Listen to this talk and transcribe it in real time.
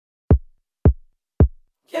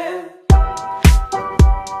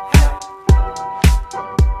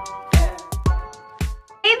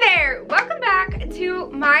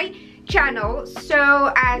channel.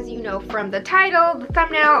 So as you know from the title, the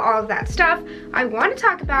thumbnail, all of that stuff, I want to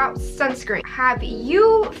talk about sunscreen. Have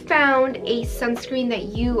you found a sunscreen that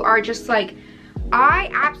you are just like, I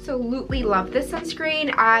absolutely love this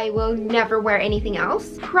sunscreen, I will never wear anything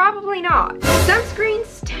else? Probably not.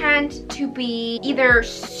 Sunscreens tend to be either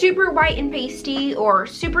super white and pasty or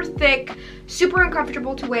super thick, super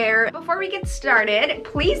uncomfortable to wear. Before we get started,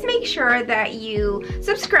 please make sure that you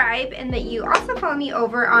subscribe and that you also follow me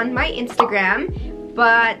over on my Instagram.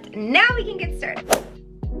 But now we can get started.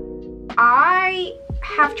 I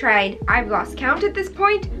have tried, I've lost count at this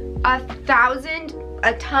point, 1,000,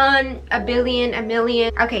 a ton, a billion, a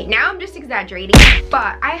million. Okay, now I'm just exaggerating,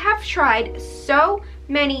 but I have tried so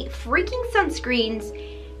many freaking sunscreens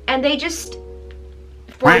and they just,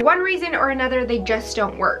 for one reason or another, they just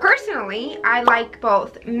don't work. Personally, I like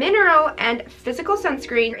both mineral and physical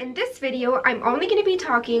sunscreen. In this video, I'm only going to be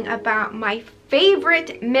talking about my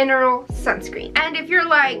favorite mineral sunscreen. And if you're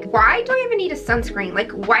like, why do I even need a sunscreen?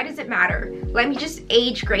 Like, why does it matter? Let me just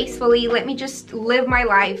age gracefully. Let me just live my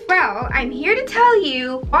life. Well, I'm here to tell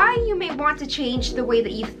you why you may want to change the way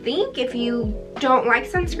that you think if you don't like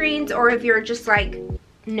sunscreens, or if you're just like,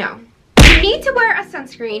 no. You need to wear a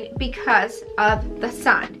sunscreen because of the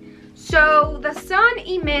sun. So the sun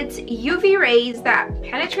emits UV rays that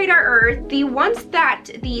penetrate our earth. The ones that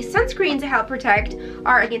the sunscreens help protect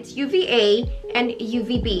are against UVA and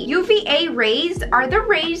UVB. UVA rays are the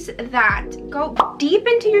rays that go deep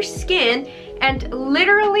into your skin and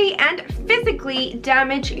literally and physically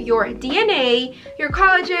damage your DNA, your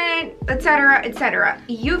collagen, etc., etc.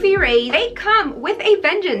 UV rays, they come with a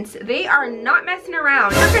vengeance. They are not messing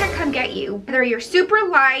around. They're gonna come get you. Whether you're super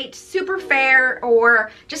light, super fair,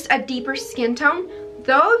 or just a deeper skin tone,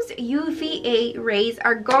 those UVA rays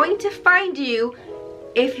are going to find you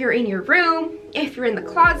if you're in your room, if you're in the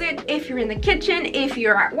closet, if you're in the kitchen, if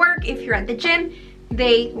you're at work, if you're at the gym,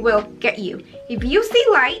 they will get you. If you see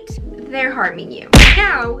light, they're harming you.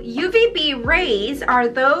 Now, UVB rays are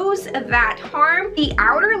those that harm the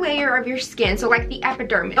outer layer of your skin, so like the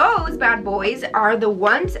epidermis. Those bad boys are the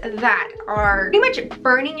ones that are pretty much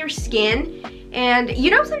burning your skin. And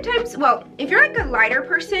you know, sometimes, well, if you're like a lighter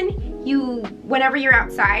person, whenever you're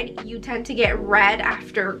outside, you tend to get red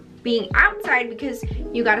after being outside because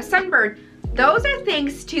you got a sunburn. Those are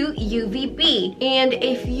thanks to UVB. And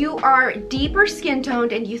if you are deeper skin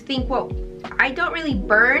toned and you think, well, I don't really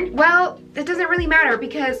burn, well, it doesn't really matter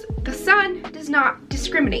because the sun does not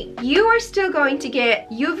discriminate. You are still going to get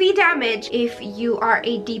UV damage if you are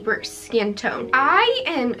a deeper skin tone. I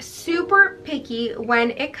am super picky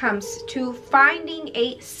when it comes to finding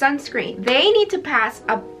a sunscreen. They need to pass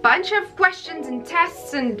a bunch of questions and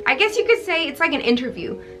tests, and I guess you could say it's like an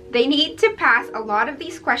interview. They need to pass a lot of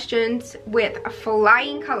these questions with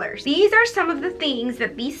flying colors. These are some of the things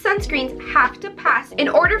that these sunscreens have to pass in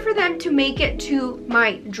order for them to make it to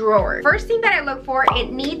my drawer. First thing that I look for,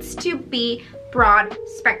 it needs to be broad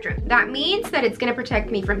spectrum. That means that it's gonna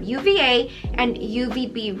protect me from UVA and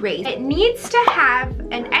UVB rays. It needs to have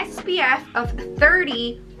an SPF of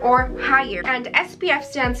 30 or higher, and SPF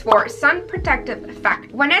stands for sun protective factor.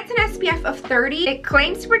 When it's an SPF of 30, it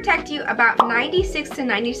claims to protect you about 96 to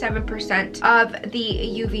 97% of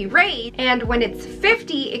the UV rays, and when it's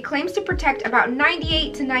 50, it claims to protect about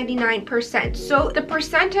 98 to 99%. So the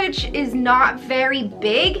percentage is not very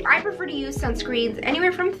big. I prefer to use sunscreens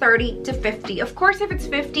anywhere from 30 to 50. Of course, if it's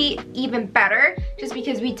 50, even better, just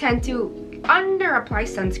because we tend to under apply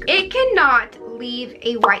sunscreen. It cannot leave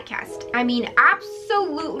a white cast. I mean,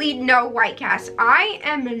 absolutely no white cast. I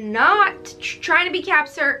am not trying to be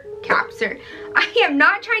Capser. I am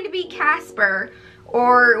not trying to be Casper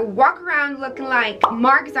or walk around looking like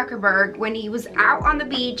Mark Zuckerberg when he was out on the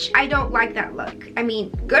beach. I don't like that look. I mean,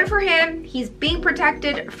 good for him. He's being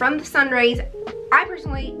protected from the sun rays. I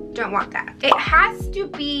personally don't want that. It has to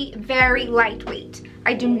be very lightweight.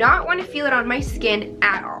 I do not want to feel it on my skin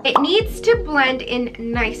at all. It needs to blend in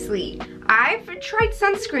nicely. I've tried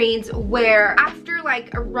sunscreens where after like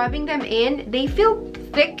rubbing them in, they feel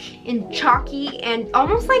thick and chalky and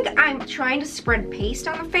almost like I'm trying to spread paste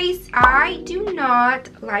on the face. I do not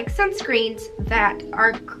like sunscreens that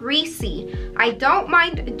are greasy. I don't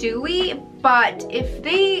mind dewy, but if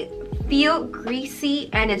they feel greasy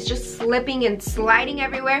and it's just slipping and sliding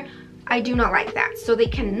everywhere, I do not like that. So they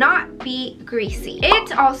cannot be greasy.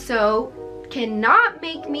 It also cannot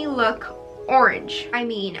make me look orange. I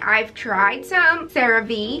mean, I've tried some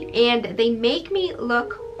CeraVe and they make me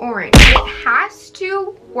look orange. It has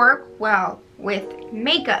to work well with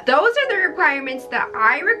makeup. Those are the requirements that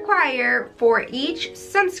I require for each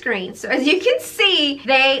sunscreen. So as you can see,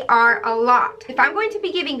 they are a lot. If I'm going to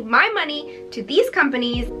be giving my money to these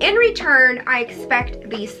companies, in return, I expect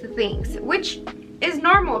these things, which is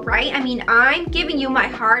normal, right? I mean, I'm giving you my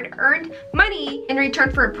hard-earned money in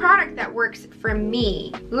return for a product that works for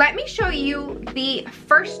me. Let me show you the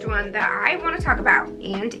first one that I want to talk about,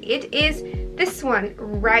 and it is this one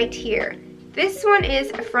right here. This one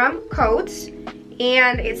is from Coats,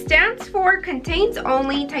 and it stands for contains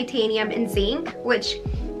only titanium and zinc, which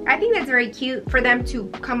I think that's very cute for them to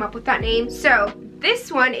come up with that name. So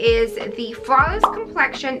this one is the Flawless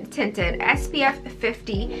Complexion Tinted SPF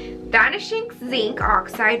 50 Vanishing Zinc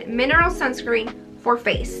Oxide Mineral Sunscreen for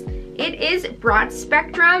Face. It is broad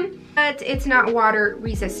spectrum, but it's not water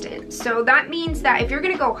resistant. So that means that if you're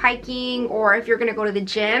gonna go hiking or if you're gonna go to the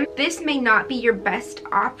gym, this may not be your best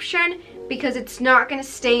option because it's not gonna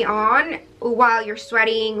stay on while you're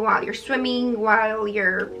sweating, while you're swimming, while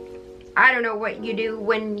you're, I don't know what you do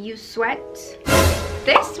when you sweat.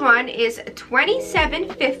 This one is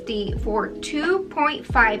 $27.50 for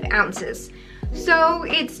 2.5 ounces. So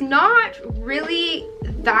it's not really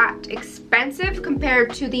that expensive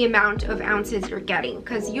compared to the amount of ounces you're getting,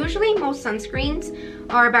 because usually most sunscreens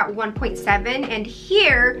are about 1.7 and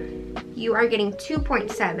here you are getting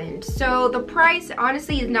 2.7. So the price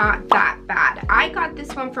honestly is not that bad. I got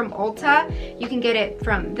this one from Ulta. You can get it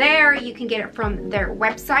from there. You can get it from their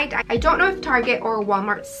website. I don't know if Target or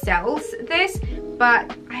Walmart sells this,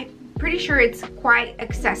 but I'm pretty sure it's quite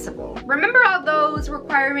accessible. Remember all those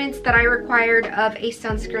requirements that I required of a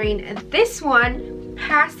sunscreen? This one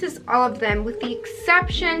passes all of them with the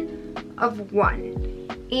exception of one.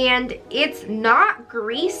 And it's not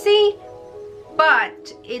greasy,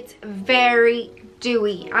 but it's very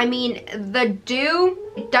dewy. I mean, the dew,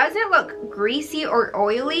 it doesn't look greasy or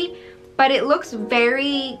oily, but it looks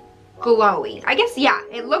very glowy. I guess, yeah,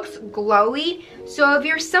 it looks glowy. So if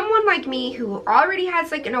you're someone like me who already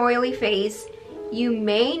has like an oily face, you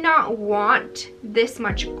may not want this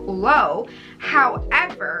much glow.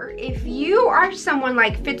 However, if you are someone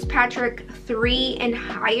like Fitzpatrick 3 and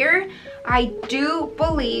higher, I do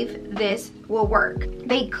believe this will work.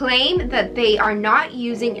 They claim that they are not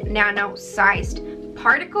using nano-sized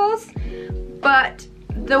particles, but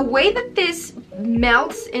the way that this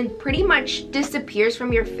melts and pretty much disappears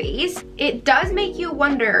from your face, it does make you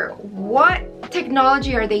wonder what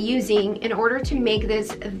technology are they using in order to make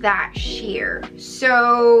this that sheer.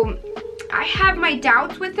 So I have my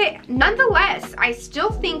doubts with it. Nonetheless, I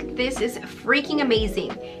still think this is freaking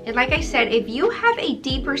amazing. And like I said, if you have a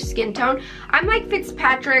deeper skin tone, I'm like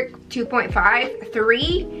Fitzpatrick 2.5,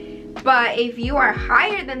 3, but if you are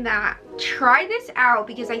higher than that, try this out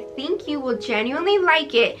because I think you will genuinely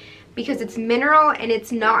like it because it's mineral and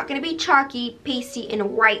it's not gonna be chalky, pasty,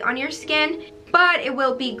 and white on your skin, but it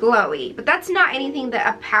will be glowy. But that's not anything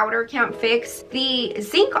that a powder can't fix. The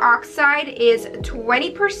zinc oxide is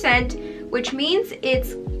 20%, which means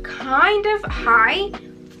it's kind of high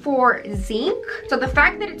for zinc. So the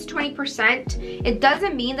fact that it's 20%, it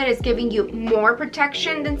doesn't mean that it's giving you more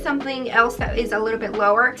protection than something else that is a little bit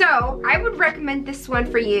lower. So I would recommend this one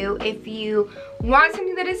for you if you want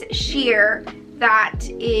something that is sheer, that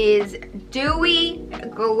is dewy,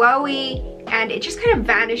 glowy, and it just kind of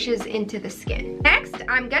vanishes into the skin. Next,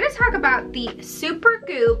 I'm gonna talk about the Super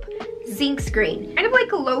Goop Zinc Screen. Kind of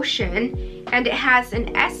like a lotion, and it has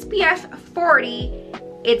an SPF 40,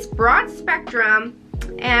 it's broad spectrum,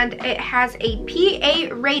 and it has a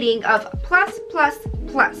PA rating of plus.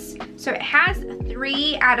 So it has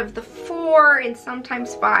 3 out of the 4 and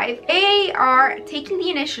sometimes 5. They are taking the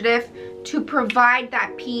initiative to provide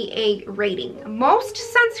that PA rating. Most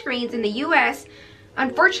sunscreens in the US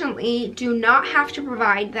unfortunately do not have to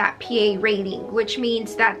provide that PA rating, which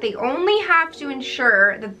means that they only have to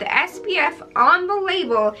ensure that the SPF on the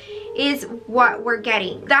label is what we're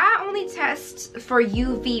getting. That only tests for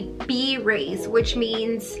UVB rays, which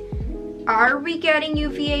means, are we getting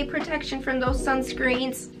UVA protection from those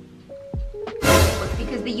sunscreens?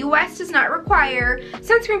 Because the US does not require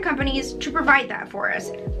sunscreen companies to provide that for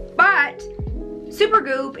us. But Super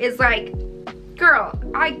Goop is like, girl,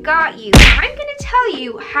 I got you. I'm gonna tell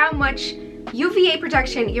you how much UVA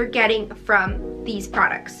protection you're getting from these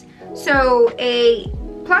products. So a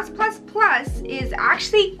plus is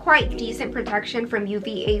actually quite decent protection from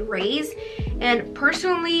UVA rays. And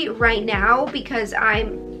personally right now, because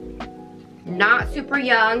I'm not super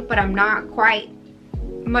young, but I'm not quite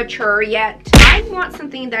mature yet, I want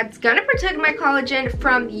something that's gonna protect my collagen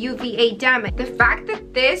from UVA damage. The fact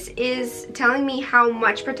that this is telling me how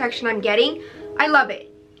much protection I'm getting, I love it.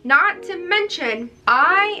 Not to mention,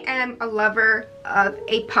 I am a lover of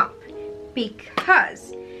a pump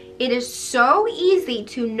because it is so easy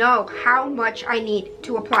to know how much I need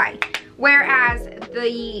to apply. Whereas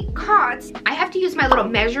the COTS, I have to use my little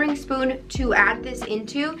measuring spoon to add this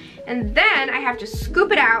into, and then I have to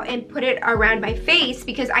scoop it out and put it around my face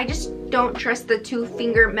because I just don't trust the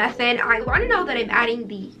 2-finger method. I want to know that I'm adding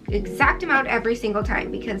the exact amount every single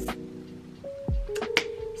time because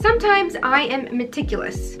sometimes I am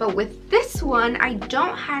meticulous. But with this one, I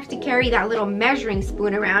don't have to carry that little measuring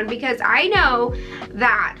spoon around because I know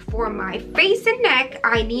that for my face and neck,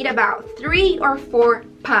 I need about 3 or 4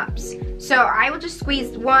 pumps. So I will just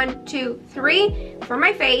squeeze 1, 2, 3 for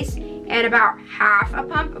my face and about half a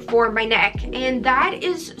pump for my neck. And that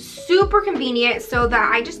is super convenient so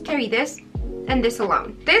that I just carry this and this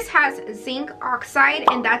alone. This has zinc oxide,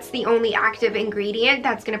 and that's the only active ingredient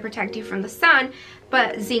that's going to protect you from the sun.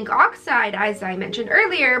 But zinc oxide, as I mentioned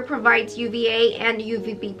earlier, provides UVA and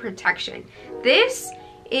UVB protection. This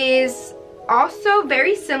is also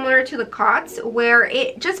very similar to the COTS, where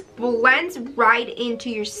it just blends right into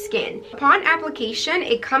your skin. Upon application,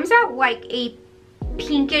 it comes out like a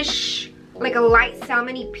pinkish, like a light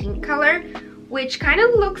salmony pink color, which kind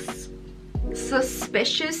of looks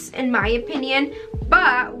suspicious in my opinion.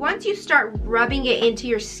 But once you start rubbing it into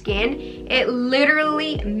your skin, it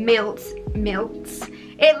literally melts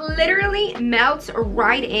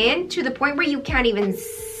right in to the point where you can't even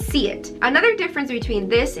see it. Another difference between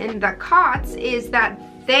this and the COTS is that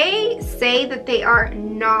they say that they are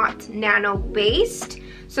not nano based,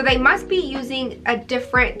 so they must be using a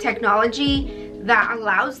different technology that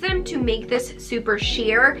allows them to make this super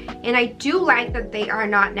sheer, and I do like that they are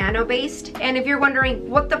not nano based. And if you're wondering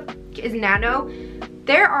what the is nano,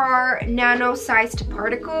 there are nano-sized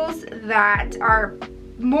particles that are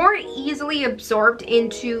more easily absorbed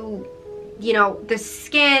into, you know, the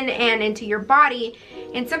skin and into your body,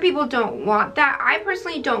 and some people don't want that. I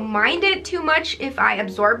personally don't mind it too much if I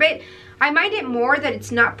absorb it. I mind it more that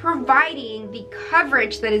it's not providing the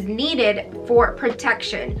coverage that is needed for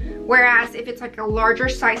protection. Whereas if it's like a larger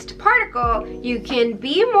sized particle, you can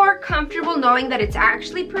be more comfortable knowing that it's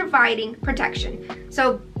actually providing protection.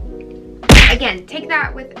 So again, take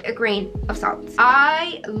that with a grain of salt.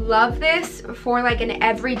 I love this for like an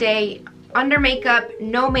everyday under makeup,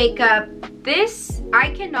 no makeup. This,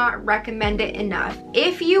 I cannot recommend it enough.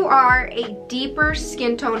 If you are a deeper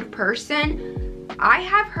skin toned person, I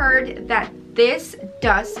have heard that this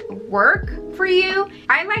does work for you.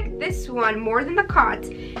 I like this one more than the COTS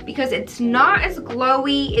because it's not as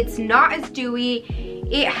glowy, it's not as dewy.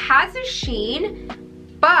 It has a sheen,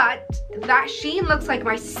 but that sheen looks like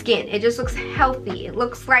my skin. It just looks healthy. It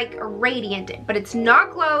looks like radiant, but it's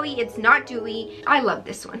not glowy, it's not dewy. I love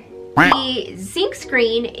this one. The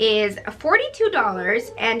Sunscreen is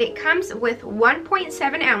 $42 and it comes with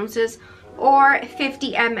 1.7 ounces or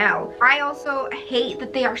 50 ml. I also hate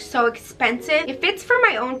that they are so expensive. If it's for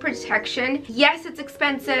my own protection, yes, it's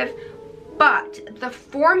expensive, but the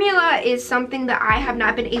formula is something that I have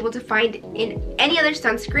not been able to find in any other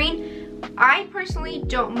sunscreen. I personally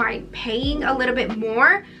don't mind paying a little bit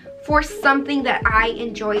more for something that I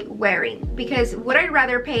enjoy wearing, because would I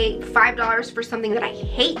rather pay $5 for something that I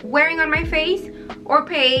hate wearing on my face, or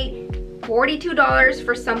pay $42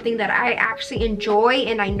 for something that I actually enjoy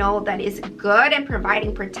and I know that is good and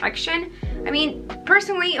providing protection? I mean,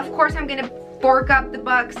 personally, of course I'm gonna fork up the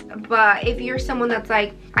bucks, but if you're someone that's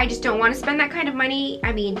like, I just don't want to spend that kind of money,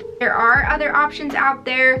 I mean, there are other options out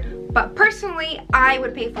there, but personally, I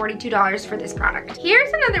would pay $42 for this product.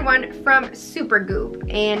 Here's another one from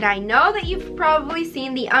Supergoop, and I know that you've probably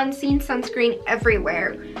seen the unseen sunscreen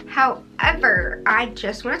everywhere. However, I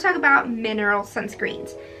just want to talk about mineral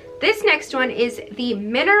sunscreens. This next one is the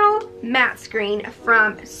Mineral Matte Screen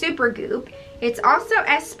from Supergoop. It's also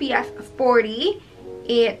SPF 40.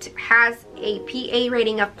 It has a PA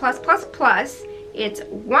rating of +++. It's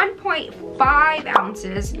 1.5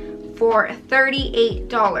 ounces for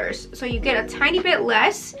 $38. So you get a tiny bit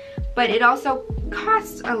less, but it also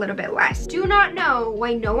costs a little bit less. Do not know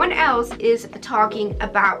why no one else is talking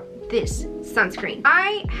about this sunscreen.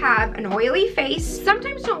 I have an oily face.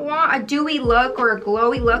 Sometimes don't want a dewy look or a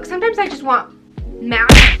glowy look. Sometimes I just want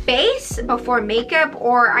matte face before makeup,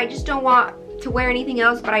 or I just don't want to wear anything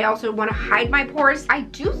else, but I also want to hide my pores. I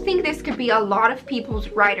do think this could be a lot of people's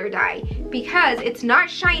ride or die because it's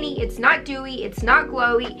not shiny, it's not dewy, it's not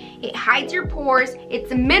glowy, it hides your pores,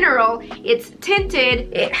 it's a mineral, it's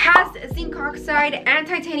tinted, it has zinc oxide and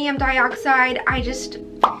titanium dioxide. I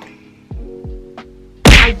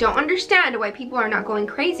don't understand why people are not going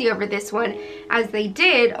crazy over this one as they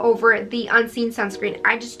did over the unseen sunscreen.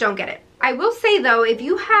 I just don't get it. I will say though, if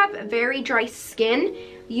you have very dry skin,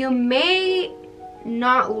 you may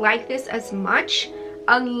not like this as much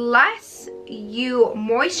unless you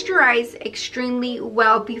moisturize extremely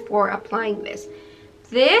well before applying this.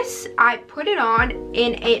 This, I put it on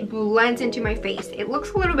and it blends into my face. It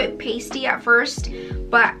looks a little bit pasty at first,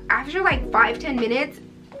 but after like 5-10 minutes,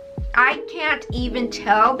 I can't even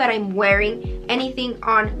tell that I'm wearing anything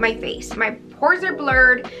on my face. My pores are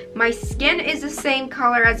blurred, my skin is the same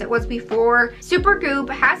color as it was before. Supergoop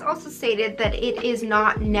has also stated that it is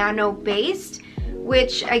not nano based,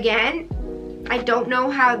 which again, I don't know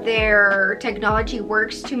how their technology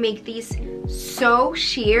works to make these so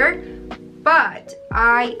sheer, but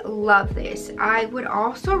I love this. I would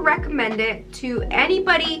also recommend it to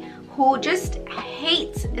anybody who just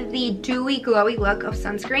hates the dewy, glowy look of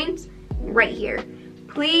sunscreens right here.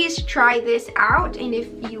 Please try this out, and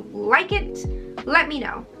if you like it, let me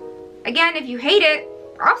know. Again, if you hate it,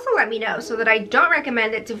 also let me know so that I don't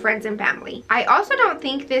recommend it to friends and family. I also don't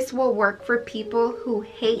think this will work for people who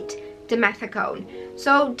hate dimethicone.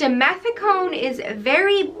 So dimethicone is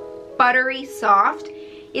very buttery soft.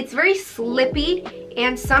 It's very slippy,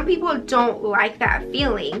 and some people don't like that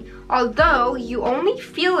feeling, although you only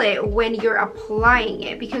feel it when you're applying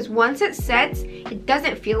it, because once it sets, it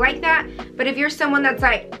doesn't feel like that. But if you're someone that's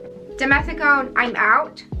like, dimethicone, I'm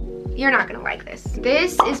out, you're not gonna like this.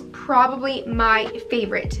 This is probably my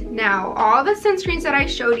favorite. Now, all the sunscreens that I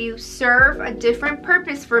showed you serve a different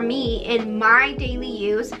purpose for me in my daily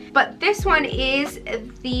use, but this one is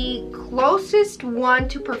the closest one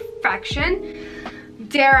to perfection.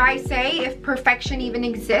 Dare I say, if perfection even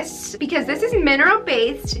exists, because this is mineral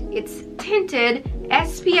based, it's tinted,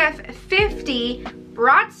 SPF 50,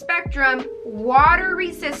 broad spectrum, water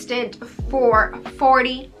resistant for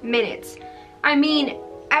 40 minutes. I mean,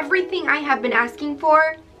 everything I have been asking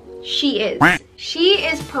for, she is. She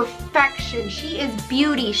is perfection, she is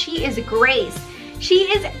beauty, she is grace.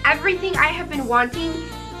 She is everything I have been wanting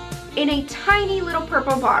in a tiny little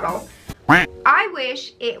purple bottle. I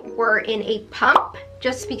wish it were in a pump,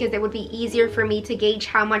 just because it would be easier for me to gauge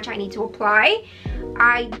how much I need to apply.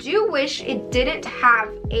 I do wish it didn't have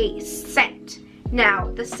a scent. Now,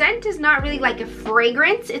 the scent is not really like a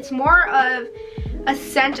fragrance, it's more of a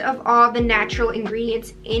scent of all the natural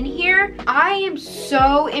ingredients in here. I am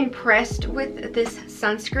so impressed with this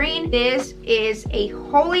sunscreen. This is a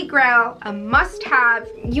holy grail, a must-have.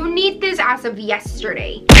 You need this as of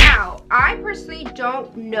yesterday. Now, I personally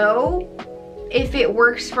don't know if it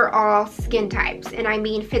works for all skin types, and I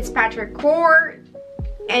mean Fitzpatrick core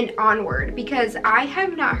and onward, because I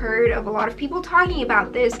have not heard of a lot of people talking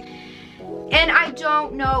about this, and I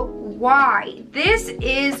don't know why. This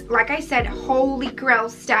is, like I said, holy grail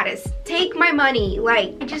status. Take my money.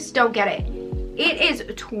 Like, I just don't get it. It is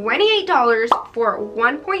 $28 for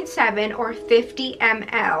 1.7 or 50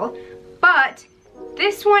 ml, but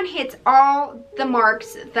this one hits all the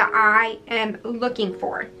marks that I am looking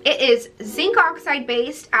for. It is zinc oxide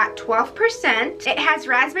based at 12%. It has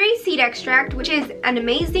raspberry seed extract, which is an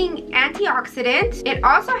amazing antioxidant. It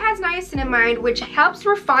also has niacinamide, which helps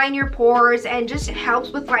refine your pores and just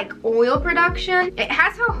helps with like oil production. It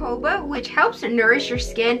has jojoba, which helps nourish your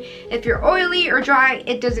skin. If you're oily or dry,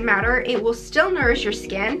 it doesn't matter. It will still nourish your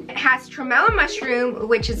skin. It has tremella mushroom,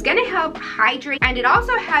 which is gonna help hydrate. And it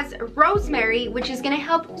also has rosemary, which is gonna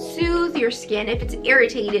help soothe your skin if it's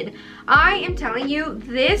irritated. I am telling you,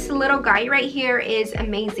 this little guy right here is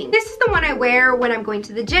amazing. This is the one I wear when I'm going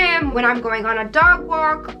to the gym, when I'm going on a dog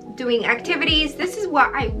walk, doing activities. This is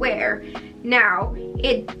what I wear. Now,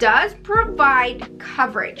 it does provide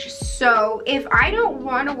coverage. So if I don't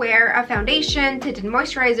want to wear a foundation, tinted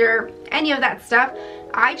moisturizer, any of that stuff,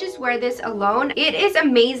 I just wear this alone. It is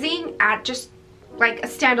amazing at just like a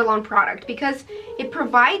standalone product because it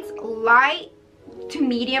provides light to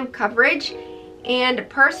medium coverage, and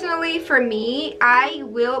personally for me, I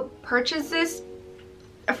will purchase this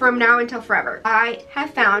from now until forever. I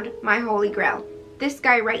have found my holy grail, this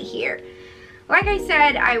guy right here. Like I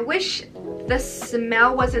said, I wish the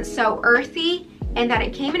smell wasn't so earthy and that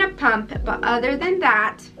it came in a pump, but other than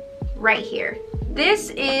that, right here,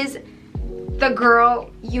 this is the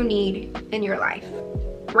girl you need in your life,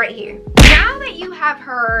 right here. Now that you have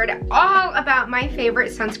heard all about my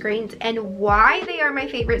favorite sunscreens and why they are my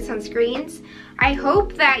favorite sunscreens, I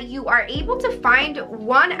hope that you are able to find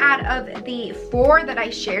one out of the 4 that I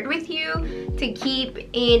shared with you to keep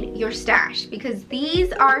in your stash, because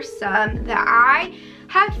these are some that I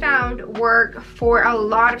have found work for a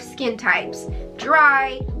lot of skin types.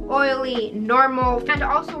 Dry, oily, normal, and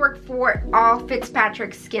also work for all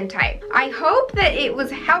Fitzpatrick's skin type. I hope that it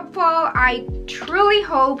was helpful. I truly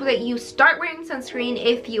hope that you start wearing sunscreen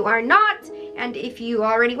if you are not, and if you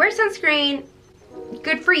already wear sunscreen,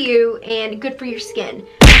 good for you and good for your skin.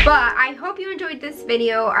 But I hope you enjoyed this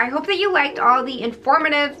video. I hope that you liked all the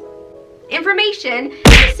informative information.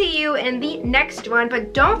 I'll see you in the next one,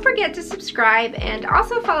 but don't forget to subscribe and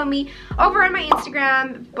also follow me over on my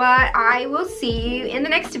Instagram. But I will see you in the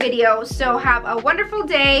next video, so have a wonderful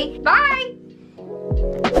day. Bye.